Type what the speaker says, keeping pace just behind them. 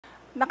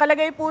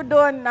Nakalagay po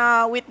doon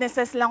na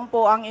witnesses lang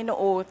po ang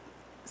ino-oath.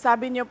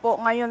 Sabi niyo po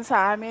ngayon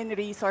sa amin,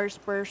 resource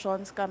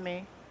persons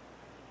kami.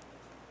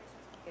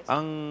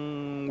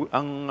 Ang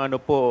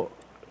ano po,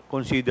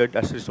 considered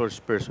as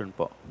resource person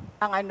po.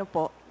 Ang ano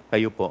po?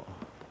 Kayo po.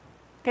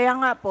 Kaya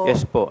nga po.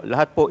 Yes po.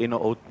 Lahat po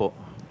ino-oath po.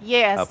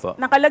 Yes. Apo.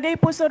 Nakalagay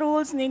po sa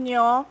rules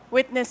ninyo,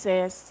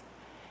 witnesses.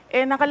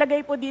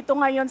 Nakalagay po dito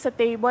ngayon sa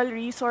table,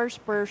 resource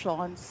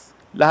persons.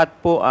 Lahat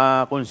po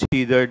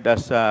considered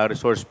as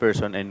resource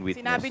person and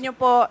witness. Sinabi niyo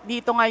po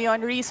dito ngayon,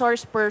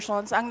 resource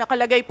persons. Ang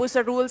nakalagay po sa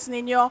rules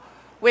ninyo,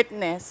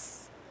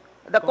 witness.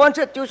 The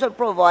Constitution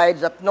provides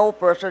that no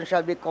person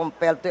shall be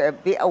compelled to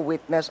be a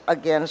witness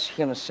against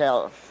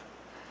himself.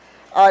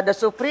 The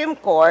Supreme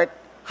Court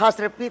has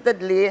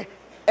repeatedly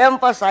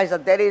emphasized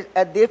that there is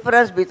a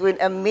difference between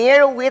a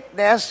mere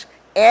witness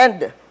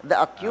and the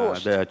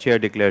accused. The chair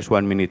declares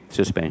 1 minute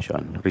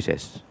suspension.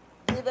 Recess.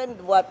 Even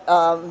what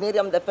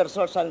Miriam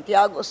Defensor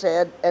Santiago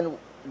said and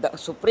the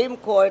Supreme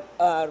Court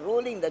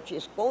ruling that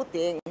she's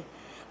quoting,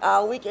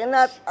 we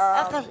cannot,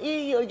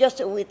 you're just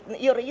a witness,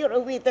 you're a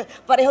witness,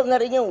 pareho na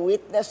rin yung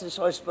witness,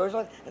 resource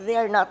person, they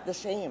are not the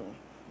same.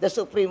 The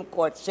Supreme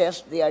Court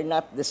says they are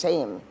not the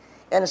same.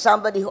 And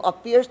somebody who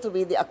appears to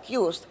be the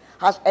accused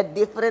has a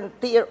different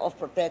tier of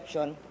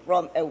protection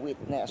from a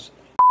witness.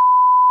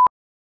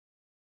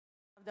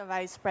 The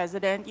Vice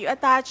President, you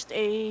attached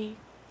a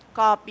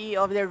copy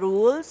of the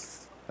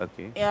rules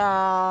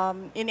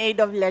in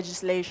aid of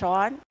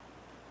legislation.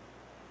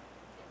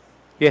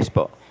 Yes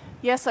po.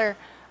 Yes, sir.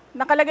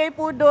 Nakalagay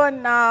po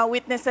doon na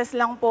witnesses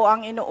lang po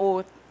ang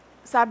ino-oath.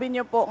 Sabi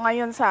niyo po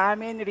ngayon sa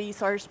amin,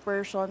 resource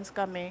persons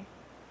kami.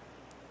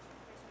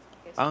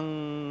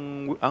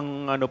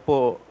 Ang ano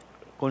po,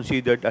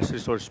 considered as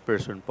resource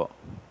person po.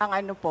 Ang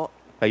ano po?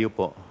 Kayo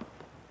po.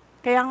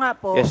 Kaya nga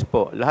po. Yes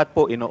po. Lahat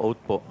po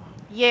ino-oath po.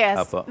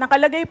 Yes. Apo.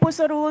 Nakalagay po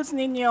sa rules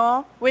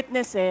ninyo,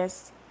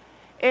 witnesses.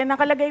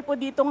 Nakalagay po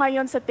dito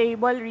ngayon sa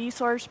table,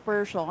 resource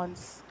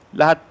persons.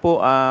 Lahat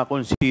po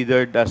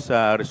considered as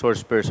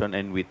resource person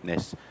and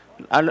witness.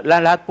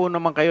 Lahat po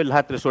naman kayo,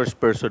 lahat resource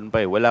person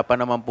pa eh. Wala pa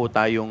naman po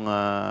tayong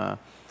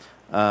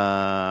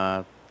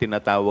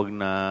tinatawag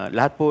na,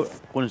 lahat po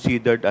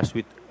considered as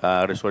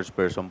resource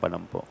person pa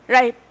lang po.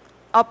 Right.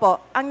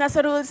 Opo. Ang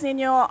nasa rules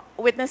ninyo,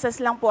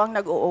 witnesses lang po ang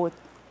nag-o-oath.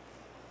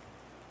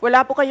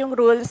 Wala po kayong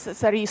rules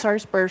sa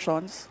resource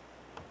persons.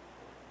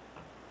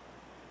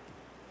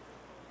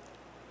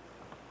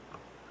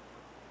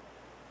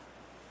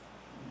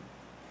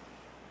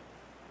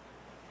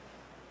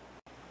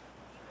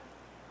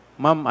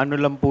 Ma'am, ano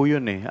lang po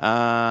yun eh.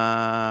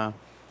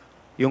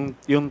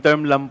 Yung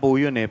term lang po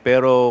yun eh.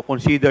 Pero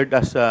considered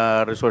as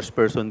a resource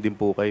person din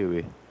po kayo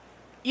eh.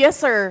 Yes,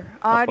 sir.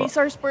 Opo.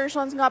 Resource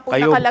persons nga po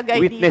Kayo,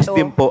 nakalagay witness dito.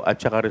 din po at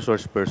saka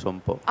resource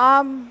person po.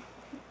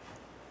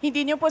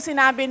 Hindi niyo po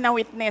sinabi na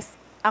witness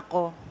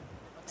ako.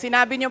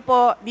 Sinabi niyo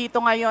po dito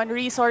ngayon,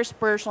 resource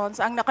persons.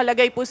 Ang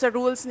nakalagay po sa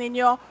rules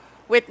ninyo,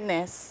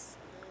 witness.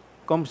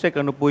 Comsec,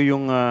 ano po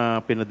yung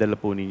pinadala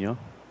po ninyo?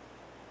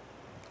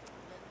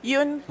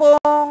 Yun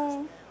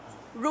pong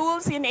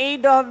rules in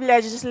aid of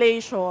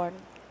legislation.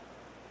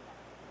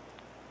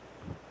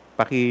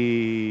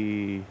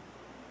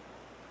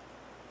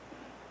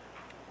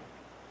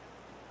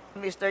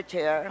 Mr.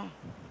 Chair,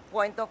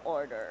 point of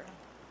order.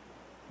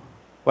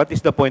 What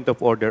is the point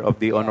of order of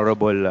the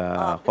Honorable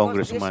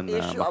Congressman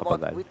this issue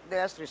about Macapagal?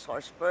 witness,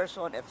 resource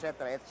person,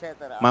 etc.,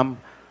 etc. Ma'am,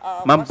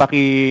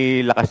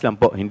 pakilakas lang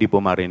po, hindi po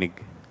marinig.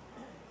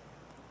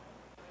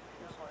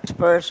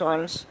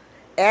 Persons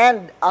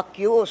and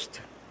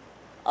accused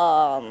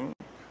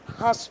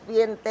has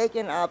been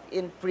taken up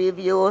in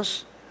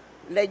previous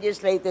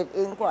legislative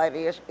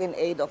inquiries in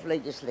aid of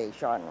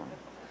legislation.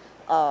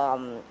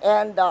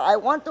 I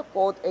want to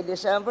quote a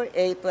December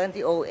 8,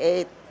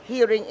 2008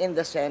 hearing in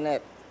the Senate,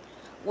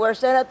 where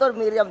Senator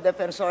Miriam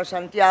Defensor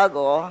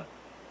Santiago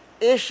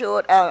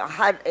issued,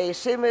 had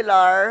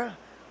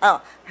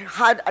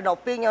an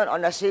opinion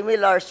on a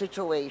similar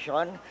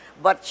situation,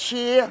 but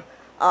she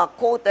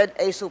quoted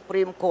a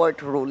Supreme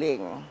Court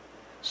ruling.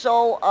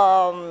 So,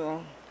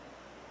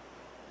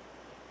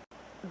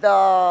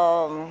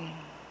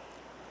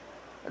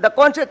 the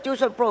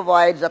Constitution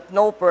provides that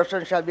no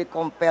person shall be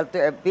compelled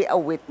to be a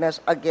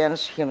witness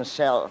against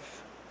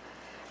himself.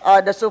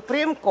 The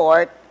Supreme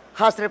Court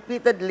has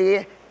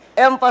repeatedly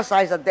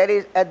emphasized that there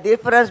is a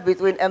difference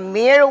between a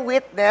mere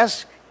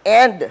witness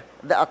and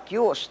the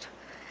accused.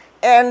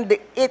 And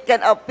it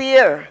can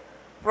appear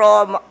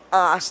from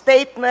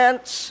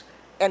statements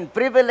and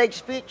privileged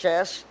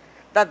speeches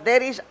that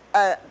there is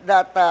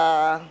that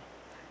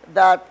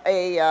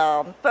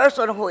a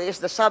person who is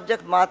the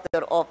subject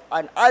matter of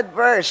an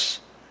adverse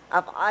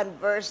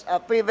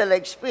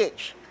privileged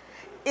speech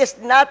is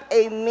not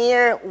a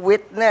mere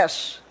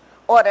witness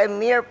or a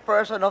mere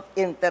person of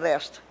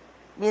interest,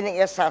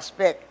 meaning a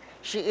suspect.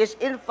 She is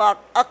in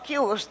fact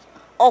accused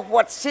of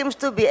what seems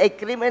to be a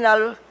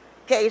criminal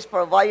case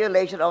for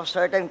violation of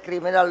certain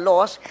criminal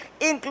laws,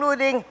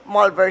 including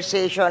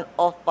malversation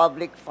of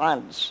public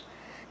funds.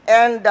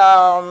 And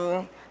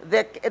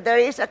there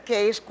is a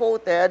case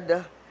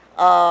quoted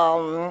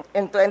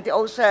in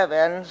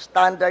 2007,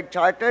 Standard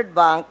Chartered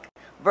Bank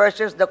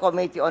versus the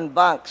Committee on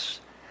Banks,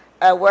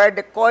 where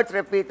the court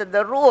repeated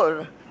the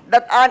rule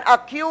that an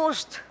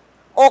accused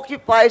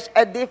occupies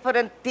a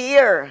different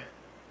tier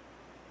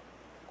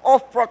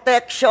of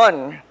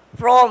protection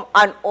from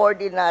an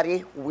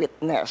ordinary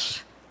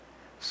witness.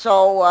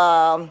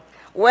 So,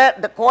 where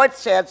the court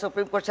said,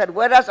 Supreme Court said,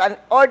 whereas an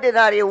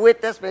ordinary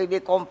witness may be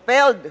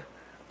compelled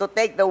to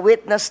take the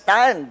witness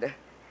stand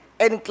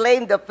and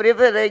claim the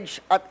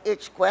privilege at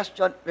each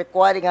question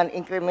requiring an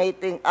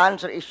incriminating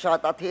answer is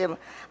shot at him,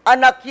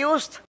 an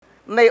accused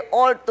may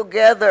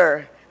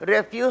altogether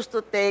refuse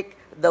to take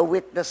the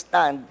witness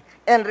stand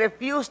and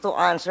refuse to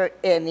answer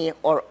any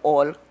or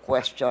all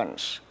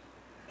questions.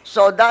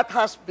 So that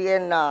has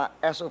been a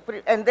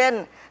supreme. And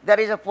then there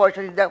is a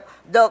portion,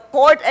 the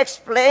court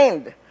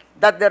explained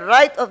that the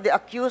right of the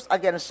accused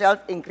against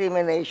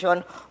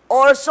self-incrimination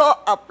also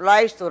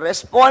applies to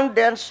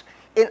respondents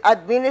in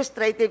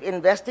administrative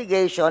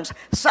investigations,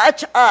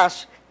 such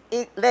as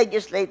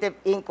legislative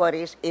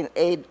inquiries in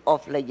aid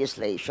of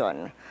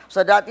legislation.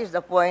 So that is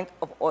the point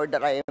of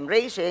order I am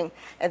raising,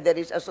 and there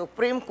is a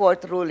Supreme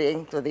Court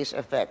ruling to this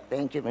effect.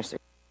 Thank you, Mr.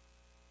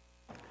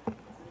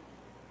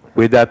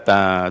 With that,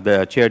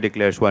 the chair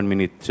declares 1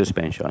 minute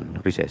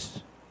suspension.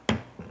 Recess.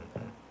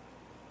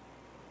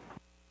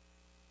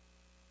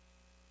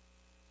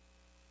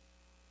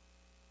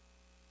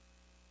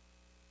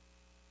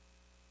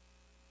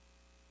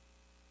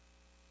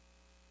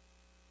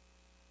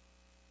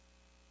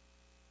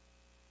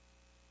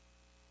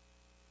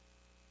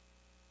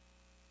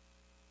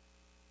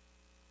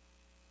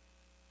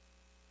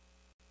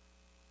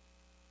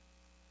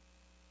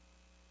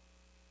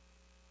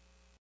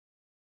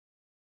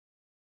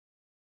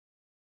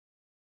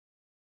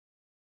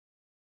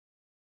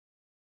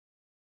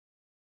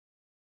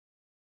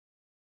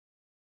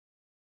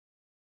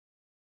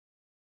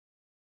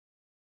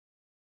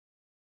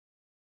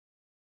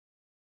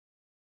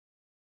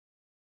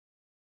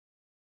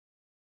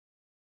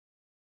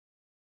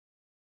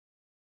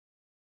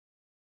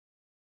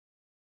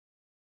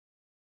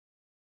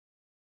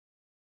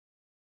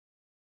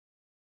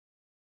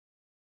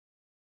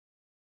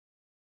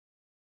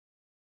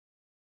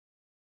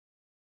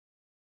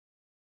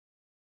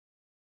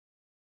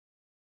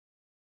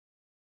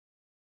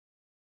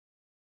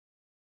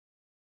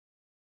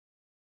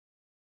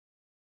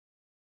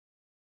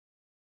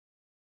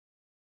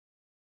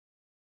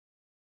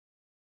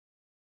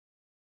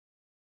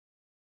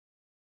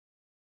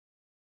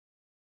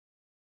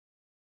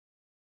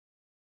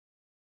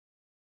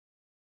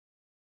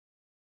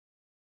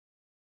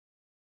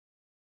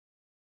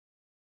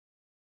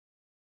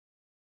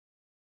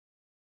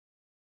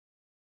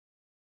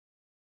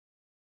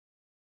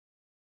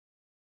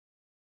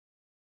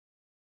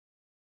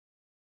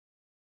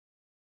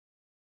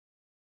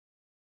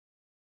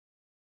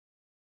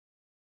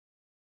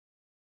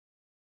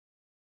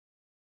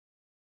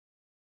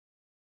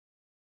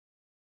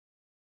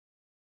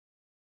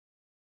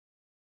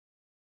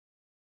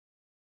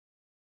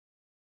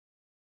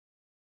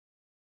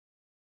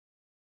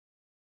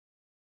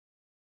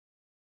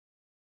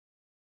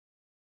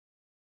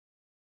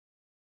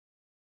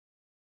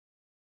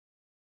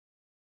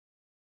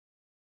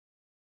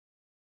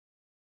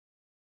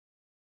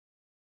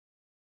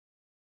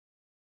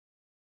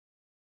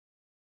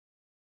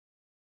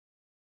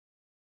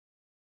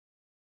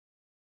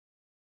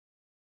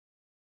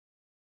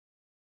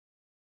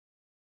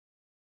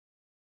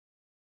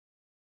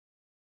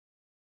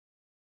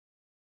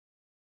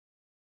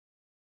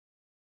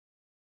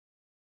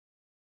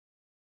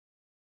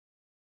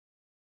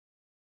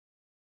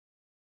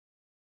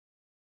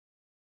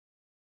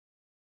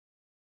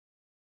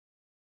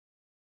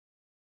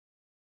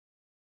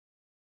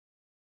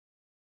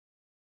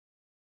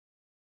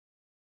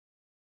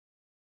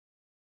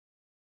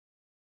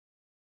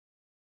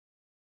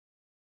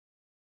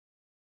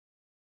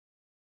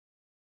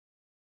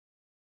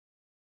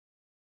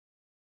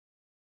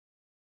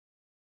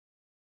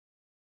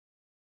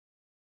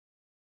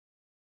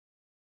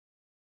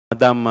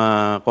 Madam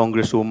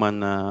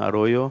Congresswoman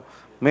Arroyo,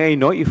 may I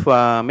know if,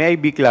 may I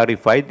be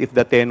clarified if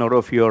the tenor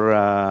of your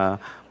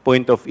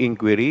point of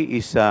inquiry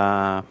is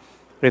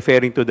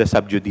referring to the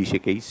sub judice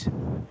case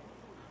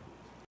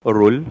or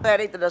rule?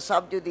 Referring to the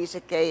sub judice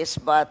case,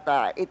 but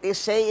it is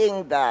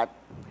saying that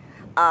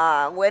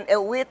when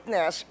a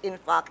witness, in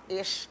fact,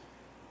 is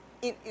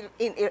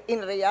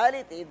in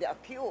reality the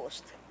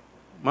accused.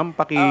 Ma'am,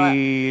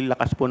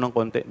 pakilakas po ng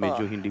konti.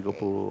 Medyo hindi ko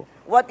po...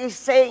 What he's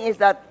saying is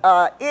that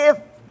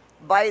if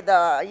by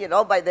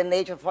the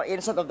nature, for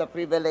instance, of the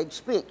privileged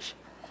speech,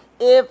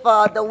 if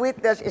the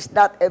witness is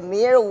not a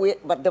mere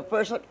witness, but the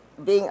person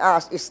being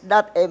asked is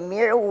not a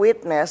mere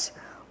witness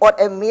or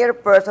a mere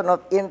person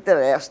of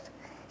interest,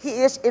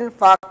 he is in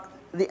fact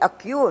the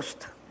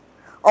accused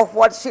of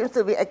what seems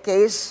to be a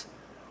case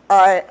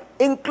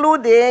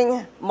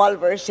including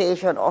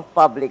malversation of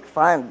public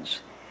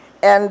funds.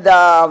 And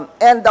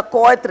the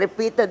court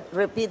repeated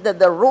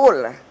the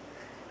rule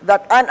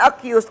that an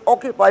accused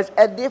occupies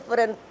a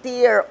different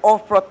tier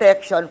of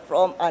protection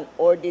from an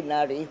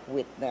ordinary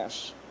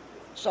witness.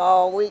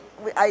 So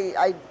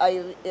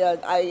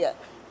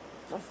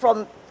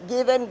from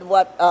given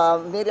what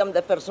Miriam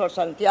Defensor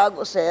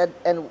Santiago said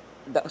and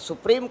the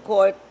Supreme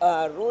Court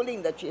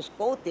ruling that she's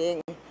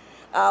quoting,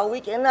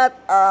 we cannot,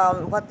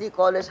 what do you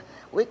call this?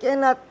 We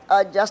cannot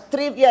just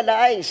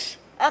trivialize.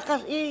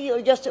 Kasi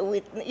you're just a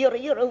witness.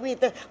 You're a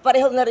witness.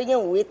 Pareho na rin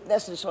yung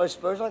witness, resource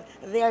person.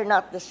 They are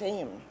not the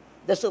same.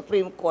 The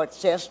Supreme Court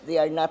says they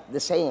are not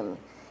the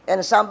same. And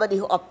somebody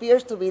who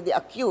appears to be the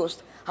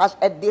accused has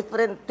a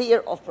different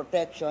tier of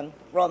protection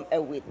from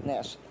a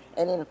witness.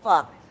 And in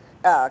fact,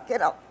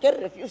 can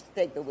refuse to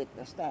take the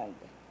witness stand.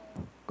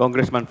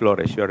 Congressman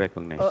Flores, you're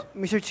recognized.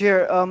 Mr.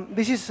 Chair,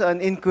 this is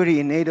an inquiry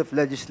in aid of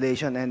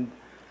legislation, and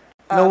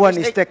no one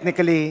is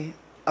technically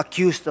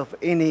accused of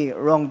any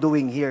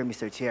wrongdoing here,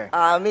 Mr. Chair.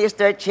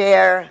 Mr.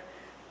 Chair,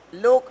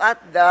 look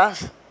at the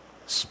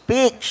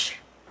speech.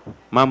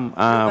 Ma'am, Look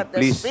at the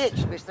please, speech,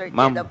 Mr. Chair,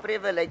 ma'am, the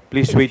privilege.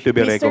 please wait to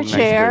be Mr. recognized.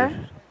 Chair,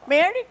 first.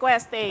 may I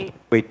request a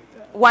Wait.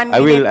 1 I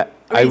will, minute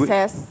I will-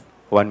 recess?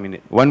 1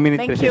 minute. 1 minute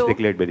Thank recess you.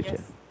 declared by the Yes.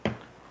 chair.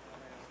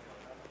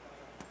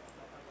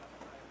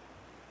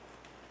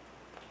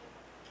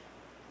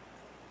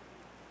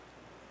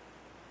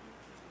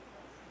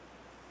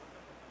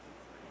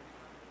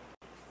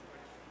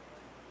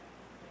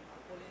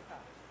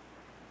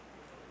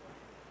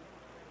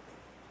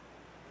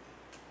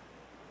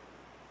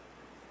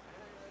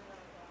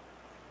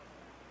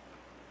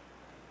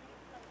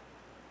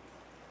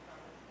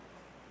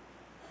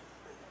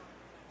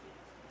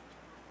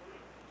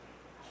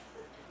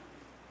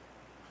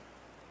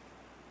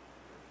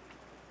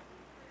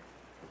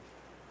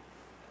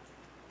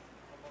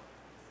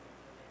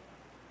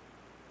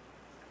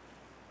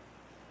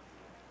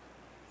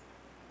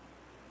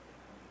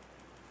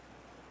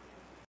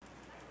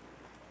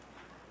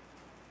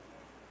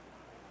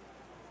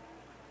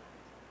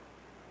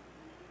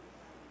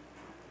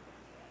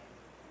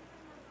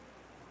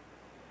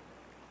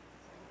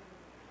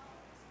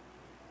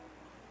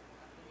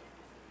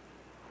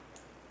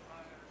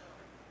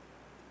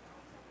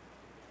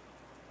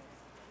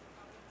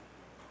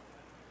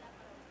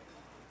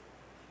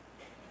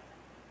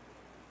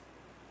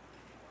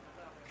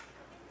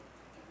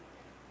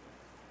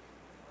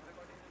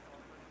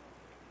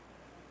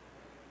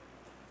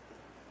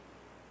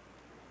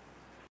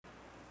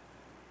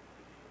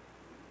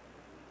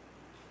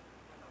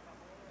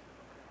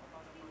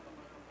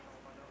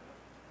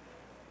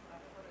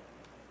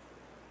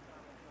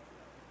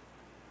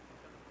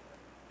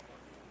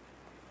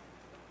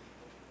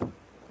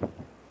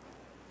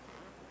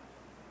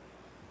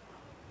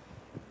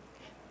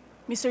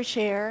 Mr.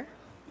 Chair,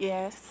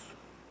 yes.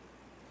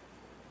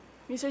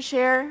 Mr.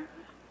 Chair,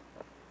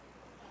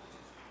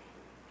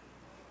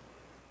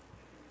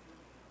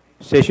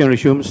 Session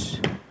resumes.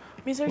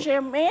 Mr.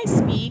 Chair, may I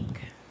speak?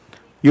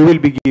 You will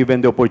be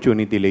given the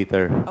opportunity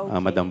later, Okay.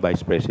 Madam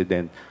Vice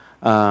President.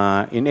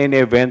 In any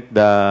event,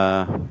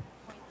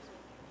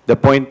 the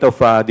point of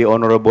the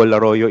Honorable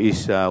Arroyo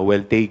is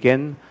well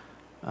taken,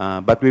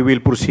 but we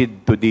will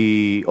proceed to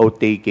the oath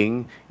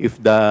taking.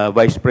 If the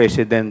Vice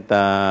President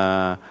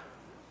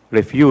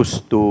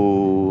refuse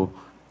to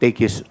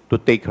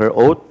take her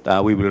oath,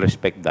 we will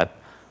respect that.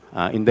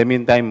 In the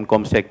meantime,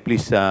 Comsec,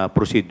 please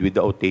proceed with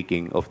the oath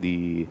taking of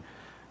the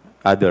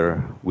other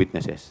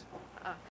witnesses.